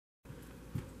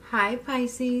Hi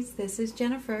Pisces, this is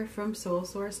Jennifer from Soul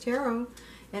Source Tarot,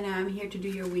 and I'm here to do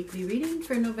your weekly reading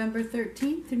for November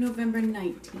 13th through November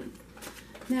 19th.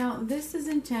 Now, this is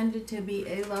intended to be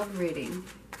a love reading,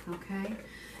 okay?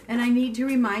 And I need to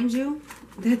remind you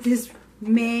that this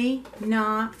may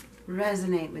not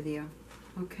resonate with you,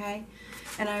 okay?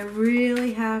 And I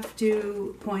really have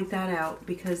to point that out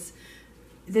because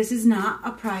this is not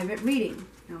a private reading,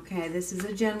 okay? This is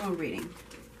a general reading.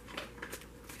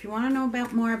 If you want to know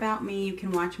more about me, you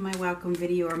can watch my welcome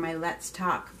video or my Let's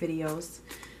Talk videos.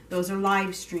 Those are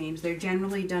live streams. They're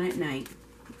generally done at night.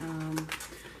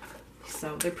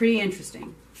 So they're pretty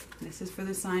interesting. This is for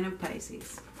the sign of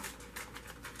Pisces.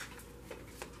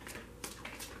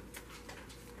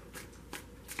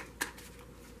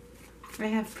 I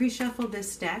have pre-shuffled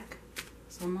this deck,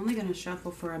 so I'm only going to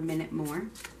shuffle for a minute more.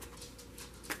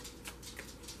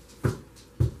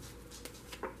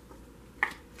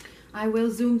 I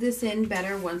will zoom this in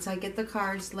better once I get the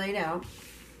cards laid out.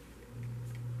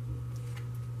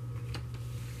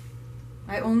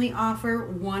 I only offer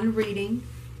one reading,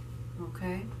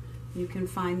 okay? You can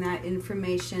find that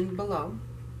information below.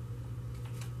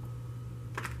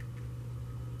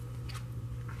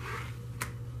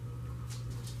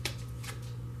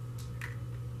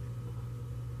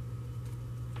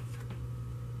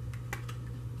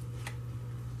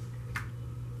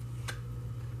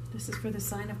 This is for the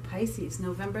sign of Pisces,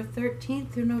 November 13th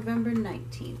through November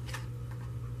 19th.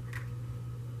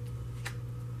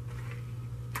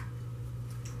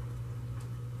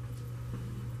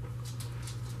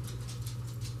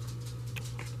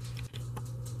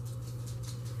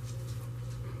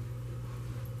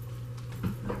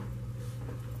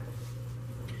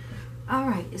 All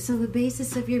right, so the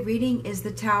basis of your reading is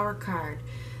the Tower card.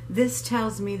 This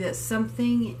tells me that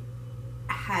something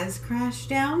has crashed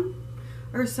down,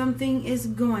 or something is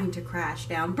going to crash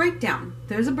down. Breakdown.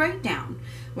 There's a breakdown.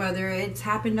 Whether it's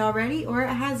happened already or it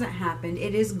hasn't happened,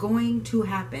 it is going to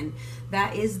happen.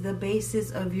 That is the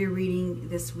basis of your reading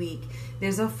this week.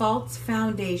 There's a false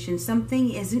foundation.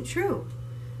 Something isn't true.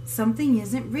 Something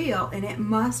isn't real, and it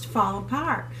must fall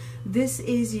apart. This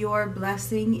is your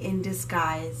blessing in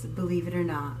disguise, believe it or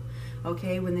not.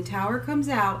 Okay, when the Tower comes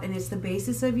out and it's the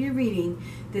basis of your reading,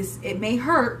 it may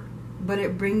hurt, but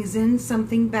it brings in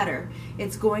something better.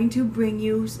 It's going to bring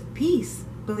you peace,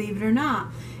 believe it or not.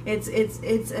 It's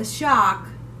a shock,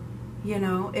 you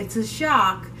know, it's a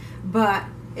shock, but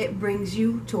it brings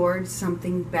you towards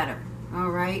something better. All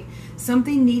right,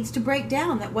 something needs to break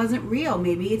down that wasn't real.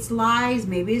 Maybe it's lies,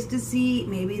 maybe it's deceit,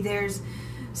 maybe there's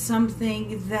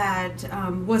something that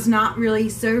was not really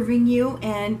serving you,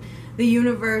 and the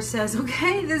universe says,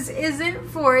 okay, this isn't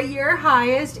for your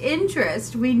highest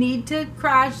interest. We need to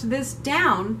crash this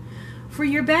down for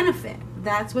your benefit.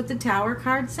 That's what the Tower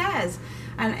card says.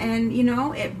 And you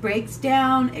know, it breaks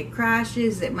down, it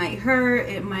crashes, it might hurt,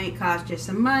 it might cost you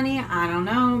some money. I don't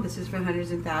know. This is for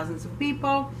hundreds and thousands of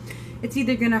people. It's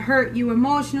either going to hurt you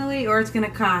emotionally or it's going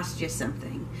to cost you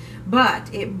something.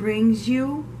 But it brings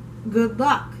you good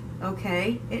luck.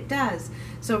 Okay, it does.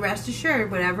 So rest assured,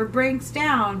 whatever breaks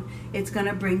down, it's going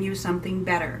to bring you something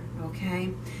better.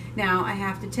 Okay, now I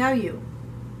have to tell you,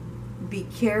 be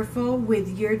careful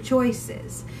with your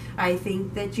choices. I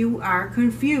think that you are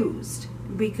confused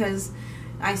because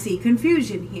I see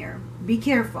confusion here. Be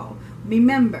careful.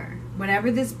 Remember,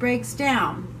 whenever this breaks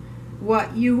down,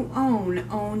 what you own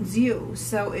owns you.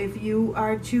 So if you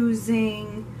are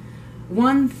choosing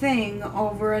one thing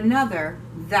over another,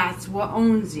 that's what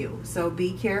owns you. So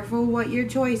be careful what your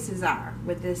choices are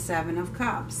with this Seven of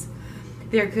Cups.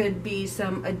 There could be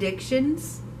some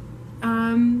addictions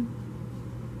in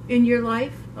your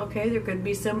life. Okay, there could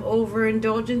be some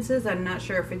overindulgences. I'm not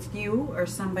sure if it's you or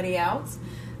somebody else.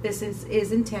 This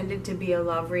is intended to be a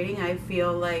love reading. I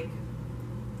feel like,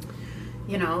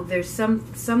 you know, there's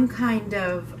some kind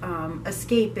of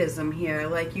escapism here.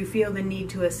 Like you feel the need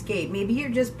to escape. Maybe you're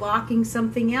just blocking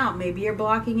something out. Maybe you're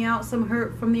blocking out some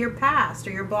hurt from your past,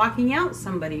 or you're blocking out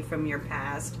somebody from your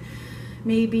past.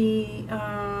 Maybe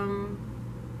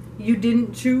you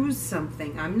didn't choose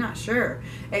something. I'm not sure.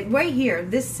 Right here,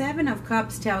 this Seven of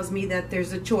Cups tells me that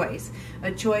there's a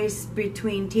choice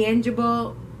between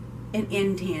tangible and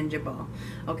intangible.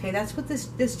 Okay, that's what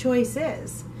this choice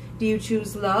is. Do you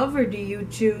choose love or do you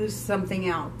choose something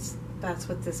else? That's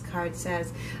what this card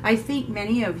says. I think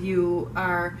many of you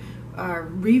are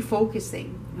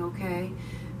refocusing, okay?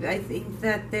 I think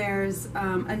that there's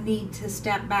a need to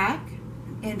step back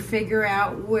and figure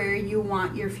out where you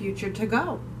want your future to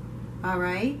go, all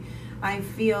right? I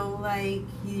feel like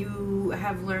you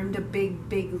have learned a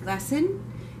big lesson,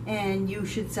 and you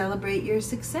should celebrate your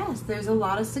success. There's a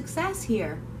lot of success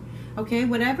here. Okay,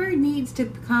 whatever needs to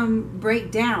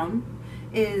break down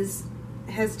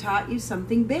has taught you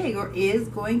something big, or is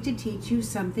going to teach you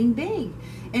something big.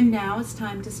 And now it's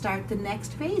time to start the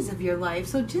next phase of your life.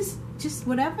 So just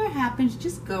whatever happens,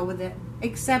 just go with it.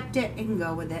 Accept it and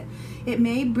go with it. It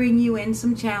may bring you in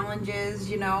some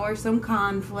challenges, or some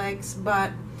conflicts,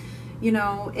 but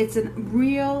it's a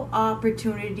real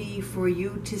opportunity for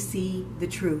you to see the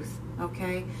truth,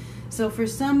 okay? So for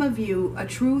some of you, a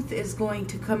truth is going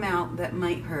to come out that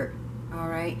might hurt, all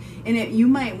right? And you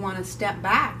might want to step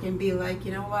back and be like,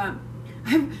 you know what?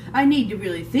 I need to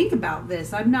really think about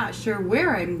this. I'm not sure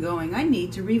where I'm going. I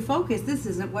need to refocus. This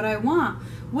isn't what I want.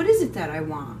 What is it that I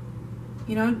want?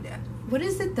 What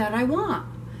is it that I want?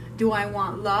 Do I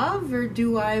want love, or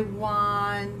do I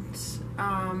want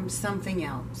something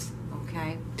else?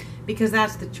 Okay? Because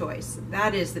that's the choice.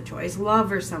 That is the choice.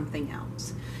 Love or something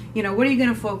else. What are you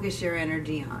going to focus your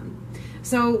energy on?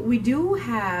 So we do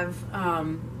have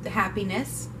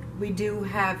happiness. We do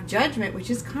have judgment, which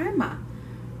is karma.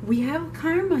 We have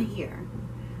karma here.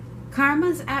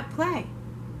 Karma's at play.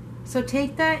 So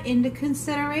take that into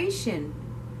consideration.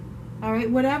 All right,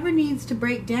 whatever needs to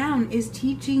break down is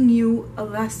teaching you a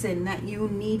lesson that you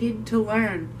needed to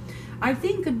learn. I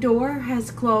think a door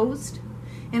has closed,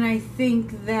 and I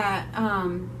think that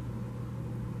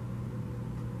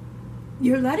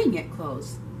you're letting it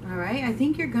close. All right, I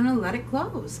think you're going to let it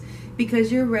close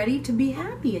because you're ready to be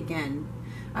happy again.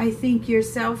 I think your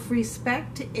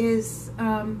self-respect is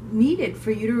needed for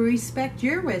you to respect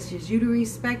your wishes, you to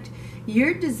respect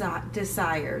your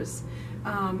desires,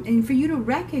 and for you to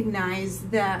recognize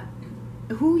that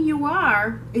who you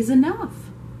are is enough.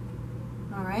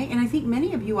 All right? And I think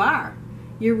many of you are.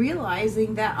 You're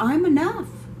realizing that I'm enough.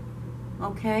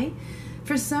 Okay?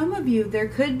 For some of you, there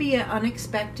could be an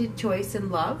unexpected choice in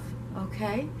love.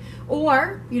 Okay?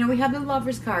 Or, we have the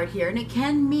Lover's card here, and it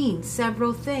can mean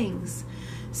several things.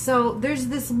 So there's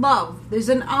this love. There's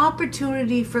an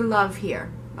opportunity for love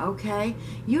here. Okay?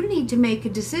 You need to make a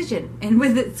decision. And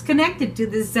it's connected to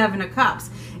this Seven of Cups.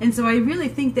 And so I really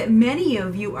think that many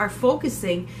of you are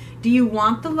focusing, do you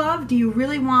want the love? Do you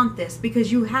really want this?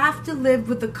 Because you have to live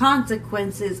with the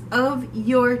consequences of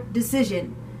your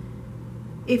decision.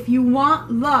 If you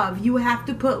want love, you have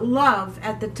to put love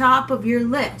at the top of your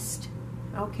list.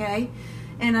 Okay?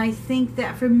 And I think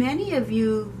that for many of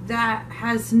you, that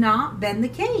has not been the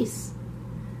case.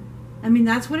 I mean,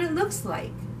 that's what it looks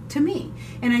like to me.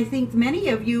 And I think many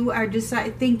of you are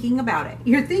thinking about it.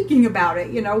 You're thinking about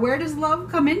it. Where does love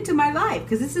come into my life?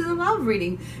 Because this is a love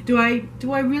reading. Do I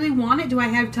really want it? Do I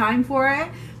have time for it?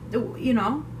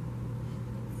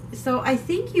 So I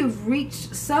think you've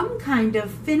reached some kind of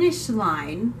finish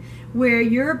line where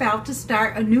you're about to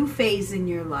start a new phase in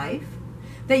your life,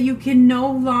 that you can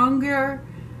no longer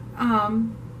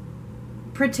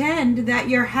pretend that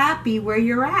you're happy where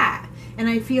you're at. And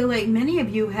I feel like many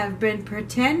of you have been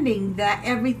pretending that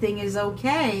everything is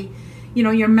okay.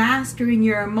 You're mastering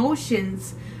your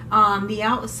emotions on the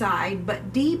outside,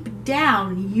 but deep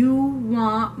down you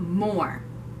want more.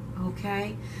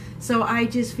 Okay? So I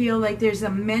just feel like there's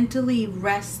a mentally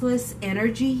restless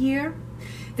energy here.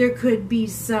 There could be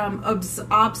some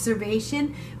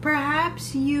observation.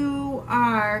 Perhaps you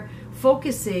are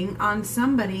focusing on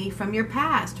somebody from your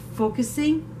past.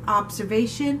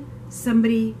 Observation,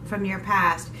 somebody from your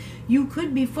past. You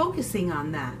could be focusing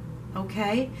on that,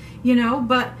 okay?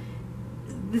 But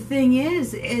the thing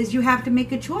is you have to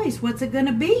make a choice. What's it going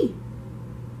to be?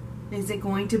 Is it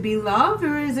going to be love,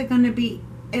 or is it going to be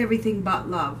everything but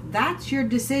love? That's your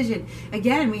decision.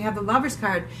 Again, we have the Lover's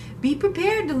card. Be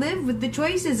prepared to live with the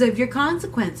choices of your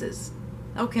consequences,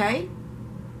 okay?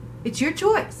 It's your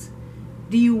choice.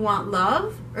 Do you want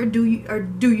love, or do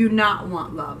you not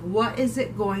want love? What is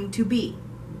it going to be?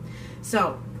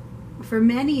 So, for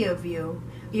many of you,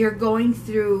 you're going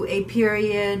through a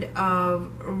period of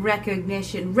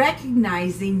recognizing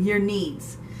your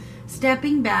needs,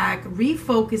 stepping back,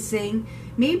 refocusing.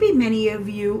 Maybe many of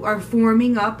you are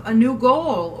forming up a new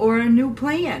goal or a new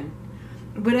plan.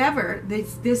 Whatever,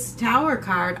 this Tower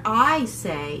card, I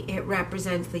say it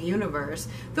represents the universe.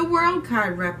 The World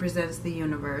card represents the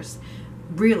universe.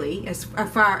 Really, as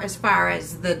far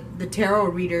as the tarot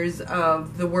readers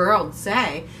of the world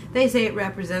say, they say it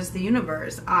represents the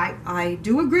universe. I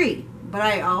do agree, but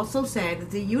I also say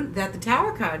that the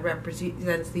Tower card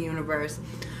represents the universe.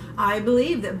 I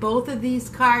believe that both of these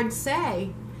cards say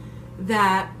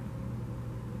that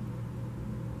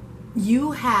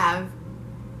you have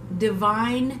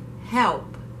divine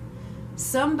help.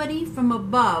 Somebody from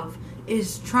above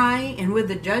is trying, and with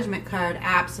the Judgment card,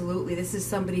 absolutely, this is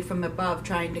somebody from above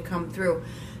trying to come through.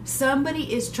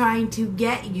 Somebody is trying to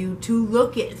get you to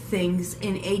look at things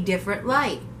in a different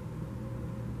light.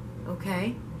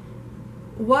 Okay?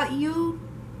 What you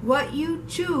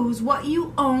choose, what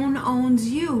you own, owns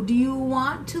you. Do you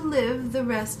want to live the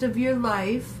rest of your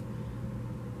life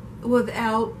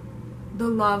without the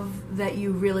love that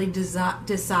you really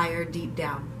desire deep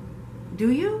down?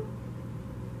 Do you?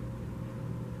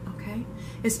 Okay.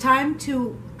 It's time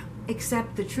to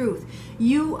accept the truth.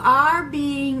 You are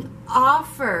being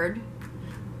offered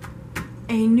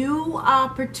a new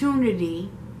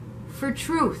opportunity for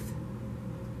truth.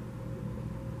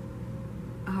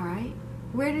 All right.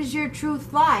 Where does your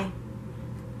truth lie?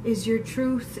 Is your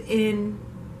truth in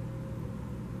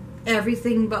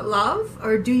everything but love?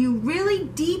 Or do you really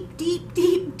deep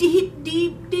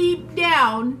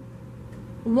down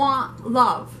want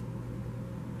love?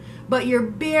 But you're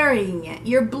burying it,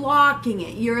 you're blocking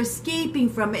it, you're escaping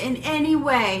from it in any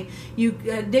way.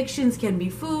 Addictions can be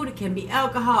food, it can be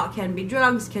alcohol, it can be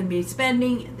drugs, it can be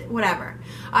spending, whatever.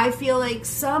 I feel like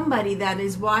somebody that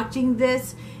is watching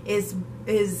this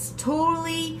is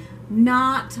totally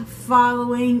not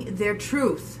following their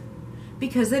truth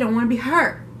because they don't want to be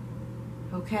hurt.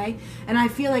 Okay? And I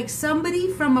feel like somebody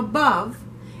from above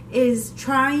is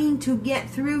trying to get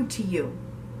through to you.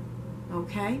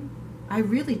 Okay? I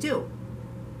really do.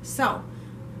 So,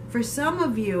 for some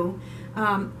of you,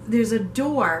 there's a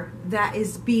door that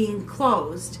is being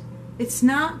closed. It's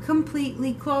not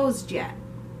completely closed yet.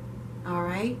 All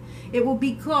right? It will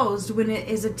be closed when it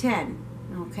is a 10.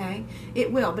 Okay?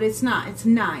 It will, but it's not. It's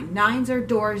 9. 9s are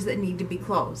doors that need to be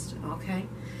closed. Okay?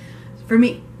 For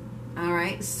me. All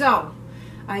right? So,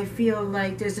 I feel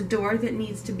like there's a door that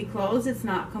needs to be closed. It's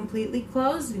not completely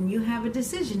closed, and you have a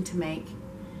decision to make.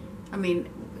 I mean,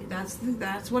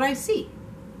 that's what I see.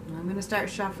 I'm going to start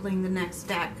shuffling the next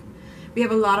deck. We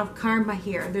have a lot of karma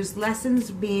here. There's lessons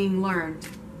being learned.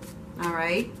 All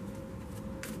right?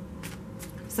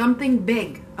 Something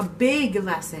big. A big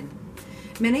lesson.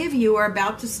 Many of you are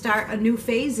about to start a new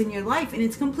phase in your life, and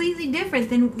it's completely different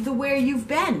than where you've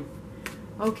been.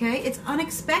 Okay? It's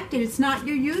unexpected. It's not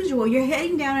your usual. You're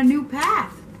heading down a new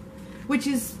path, which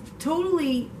is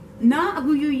totally not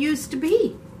who you used to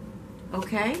be.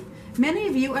 Okay? Many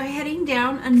of you are heading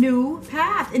down a new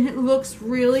path, and it looks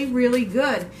really, really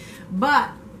good.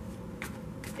 But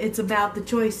it's about the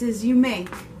choices you make,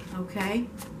 okay?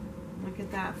 Look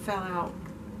at that, fell out.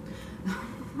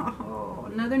 Oh,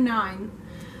 another 9.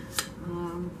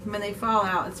 When they fall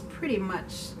out, it's pretty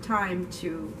much time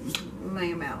to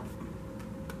lay them out.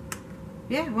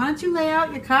 Yeah, why don't you lay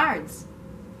out your cards?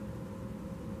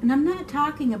 And I'm not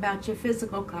talking about your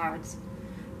physical cards.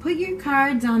 Put your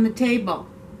cards on the table.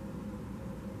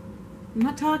 I'm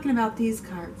not talking about these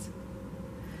cards.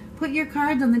 Put your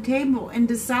cards on the table and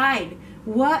decide,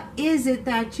 what is it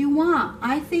that you want?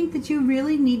 I think that you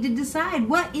really need to decide,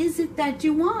 what is it that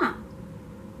you want?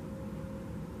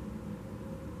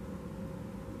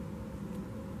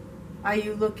 Are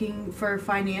you looking for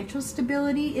financial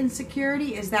stability and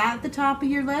security? Is that at the top of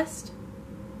your list?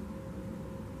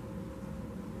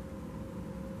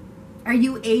 Are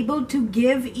you able to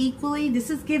give equally?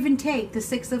 This is give and take, the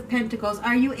 6 of Pentacles.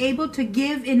 Are you able to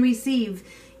give and receive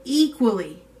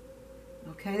equally?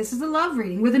 Okay, this is a love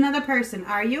reading with another person.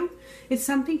 Are you? It's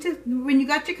something to, when you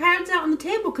got your cards out on the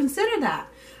table, consider that.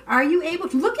 Are you able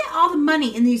to look at all the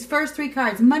money in these first 3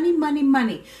 cards? Money, money,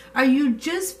 money. Are you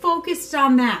just focused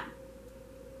on that?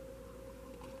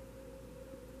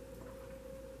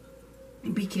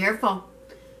 Be careful.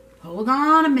 Hold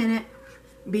on a minute.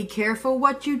 Be careful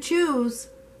what you choose,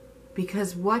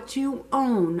 because what you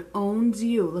own owns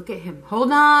you. Look at him.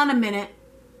 Hold on a minute.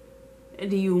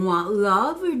 Do you want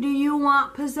love or do you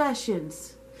want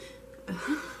possessions? Are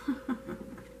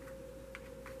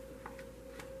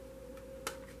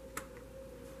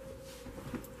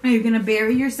you going to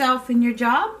bury yourself in your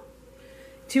job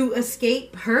to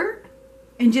escape hurt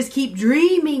and just keep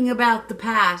dreaming about the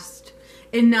past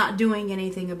and not doing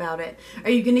anything about it? Are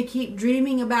you going to keep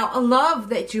dreaming about a love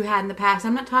that you had in the past?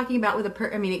 I'm not talking about with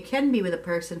a I mean, it can be with a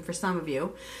person for some of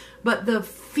you, but the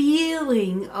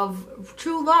feeling of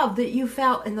true love that you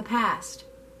felt in the past.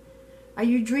 Are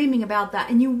you dreaming about that?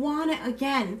 And you want it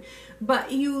again, but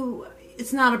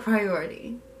it's not a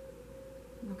priority.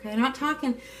 Okay, I'm not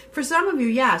talking, for some of you,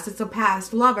 yes, it's a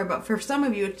past lover, but for some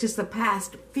of you, it's just a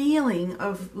past feeling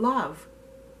of love.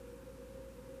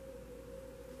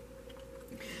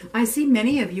 I see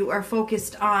many of you are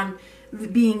focused on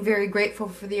being very grateful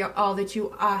for all that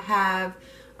you have,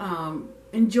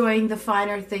 enjoying the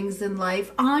finer things in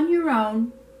life on your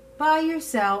own, by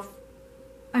yourself.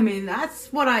 I mean,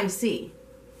 that's what I see.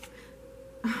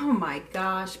 Oh my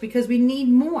gosh, because we need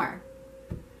more.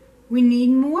 We need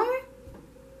more?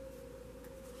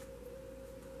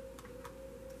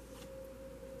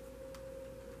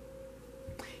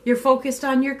 You're focused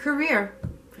on your career.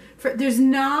 There's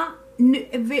not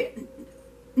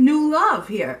new love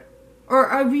here or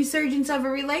a resurgence of a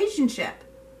relationship.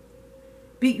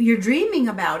 You're dreaming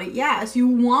about it, yes. You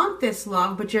want this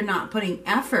love, but you're not putting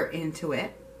effort into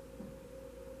it.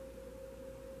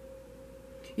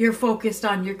 You're focused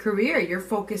on your career. You're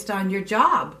focused on your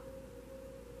job.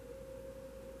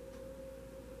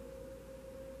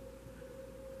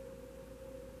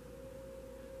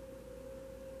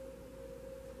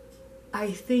 I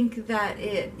think that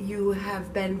you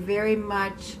have been very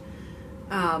much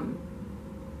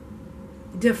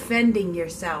defending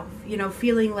yourself,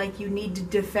 feeling like you need to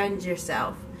defend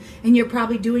yourself. And you're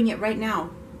probably doing it right now.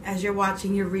 As you're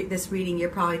watching this reading, you're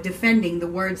probably defending the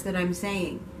words that I'm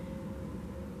saying.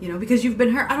 Because you've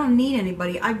been hurt. I don't need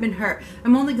anybody. I've been hurt.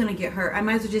 I'm only going to get hurt. I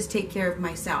might as well just take care of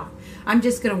myself. I'm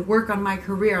just going to work on my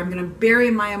career. I'm going to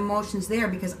bury my emotions there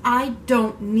because I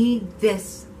don't need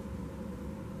this.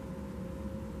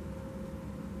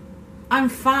 I'm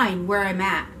fine where I'm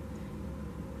at.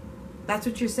 That's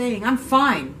what you're saying. I'm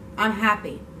fine. I'm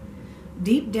happy.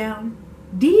 Deep down.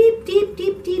 Deep, deep,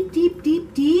 deep, deep, deep,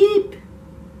 deep, deep.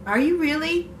 Are you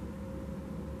really?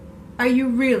 Are you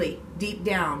really deep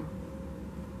down?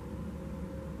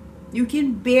 You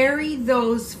can bury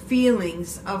those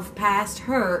feelings of past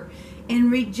hurt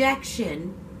and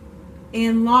rejection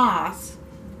and loss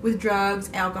with drugs,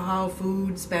 alcohol,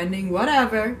 food, spending,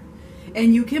 whatever.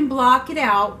 And you can block it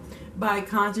out by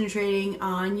concentrating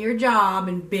on your job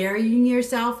and burying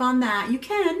yourself on that. You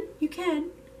can.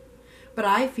 But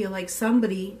I feel like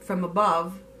somebody from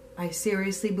above, I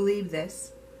seriously believe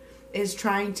this, is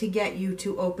trying to get you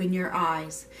to open your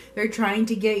eyes. They're trying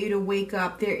to get you to wake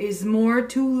up. There is more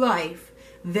to life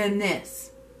than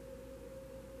this.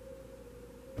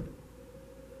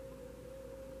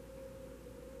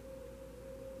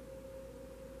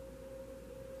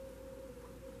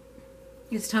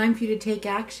 It's time for you to take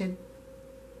action.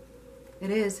 It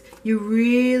is. You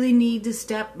really need to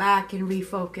step back and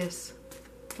refocus.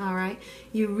 All right?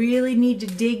 You really need to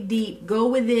dig deep. Go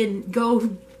within.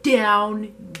 Go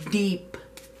down deep.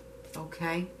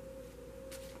 Okay?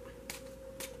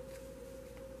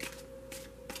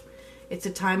 It's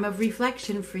a time of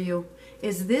reflection for you.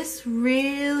 Is this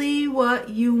really what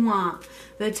you want?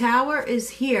 The Tower is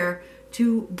here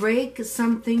to break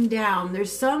something down.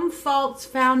 There's some false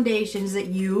foundations that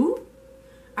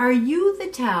are you the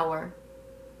Tower?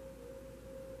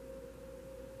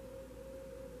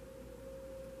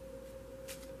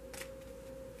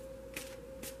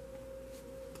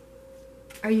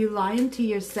 Are you lying to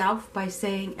yourself by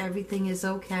saying everything is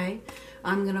okay?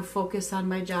 I'm going to focus on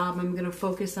my job. I'm going to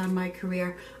focus on my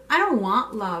career. I don't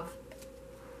want love.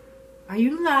 Are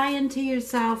you lying to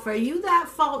yourself? Are you that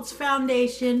false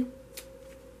foundation?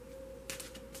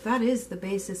 That is the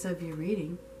basis of your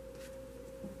reading.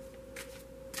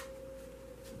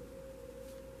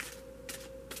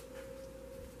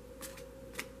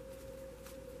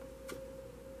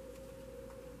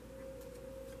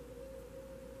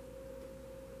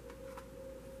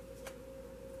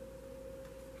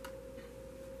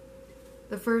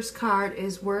 The first card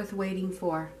is worth waiting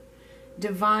for.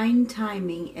 Divine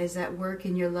timing is at work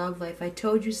in your love life. I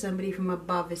told you somebody from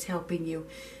above is helping you.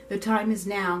 The time is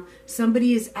now.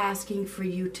 Somebody is asking for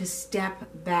you to step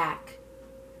back.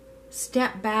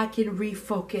 Step back and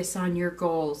refocus on your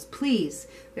goals. Please.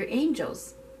 They're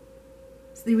angels.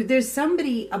 There's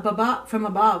somebody from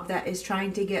above that is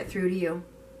trying to get through to you.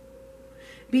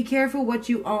 Be careful what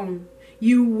you own.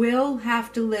 You will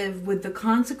have to live with the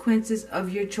consequences of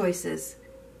your choices.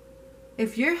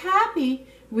 If you're happy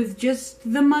with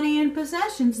just the money and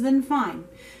possessions, then fine.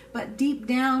 But deep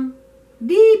down,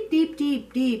 deep, deep,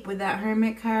 deep, deep with that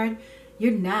Hermit card,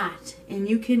 you're not. And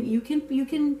you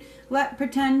can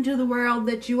pretend to the world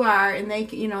that you are, and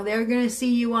they're going to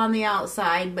see you on the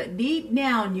outside, but deep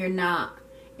down you're not.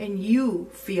 And you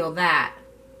feel that.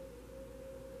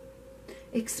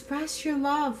 Express your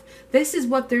love. This is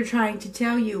what they're trying to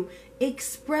tell you.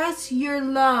 Express your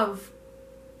love.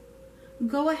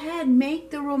 Go ahead,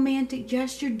 make the romantic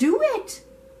gesture. Do it.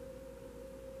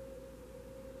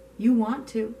 You want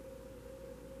to.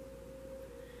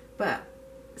 But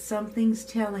something's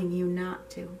telling you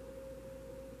not to.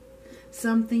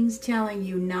 Something's telling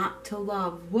you not to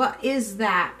love. What is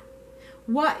that?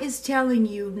 What is telling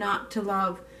you not to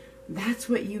love? That's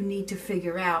what you need to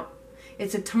figure out.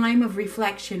 It's a time of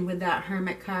reflection with that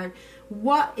Hermit card.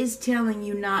 What is telling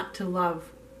you not to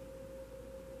love?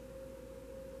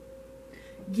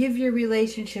 Give your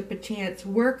relationship a chance.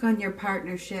 Work on your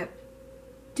partnership.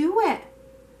 Do it.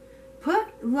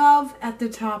 Put love at the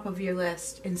top of your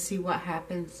list and see what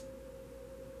happens.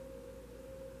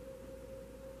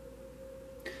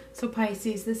 So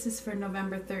Pisces, this is for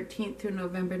November 13th through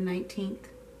November 19th.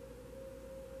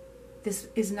 This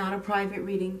is not a private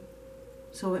reading,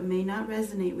 so it may not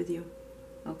resonate with you.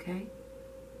 Okay?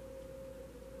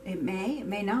 It may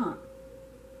not.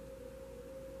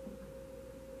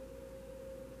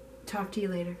 Talk to you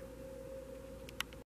later.